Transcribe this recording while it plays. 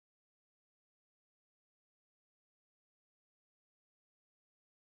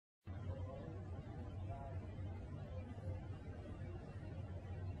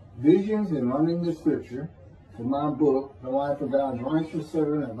Visions and Learning the Scripture, from my book, The Life of God's Righteous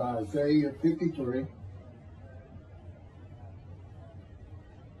Servant of Isaiah 53.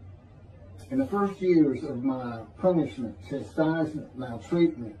 In the first years of my punishment, chastisement,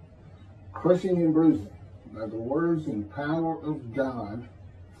 maltreatment, crushing and bruising, by the words and power of God,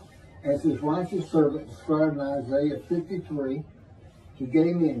 as his righteous servant described in Isaiah 53, he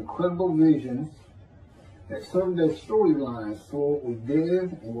gave me incredible visions that served as storylines for what we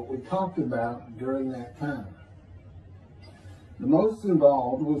did and what we talked about during that time. The most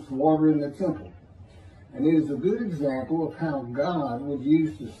involved was water in the temple, and it is a good example of how God would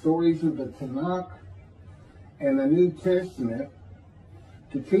use the stories of the Tanakh and the New Testament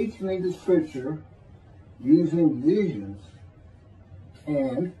to teach me the Scripture using visions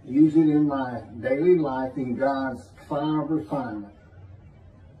and use it in my daily life in God's fire of refinement.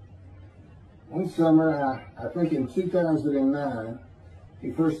 One summer, I think in 2009,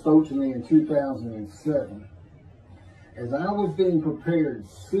 he first spoke to me in 2007. As I was being prepared,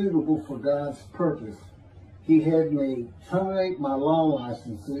 suitable for God's purpose, he had me terminate my law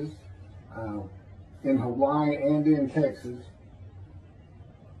licenses in Hawaii and in Texas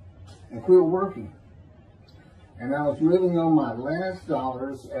and quit working. And I was living on my last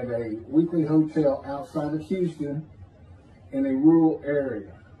dollars at a weekly hotel outside of Houston in a rural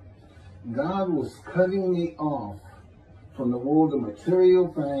area. God was cutting me off from the world of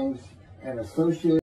material things and associated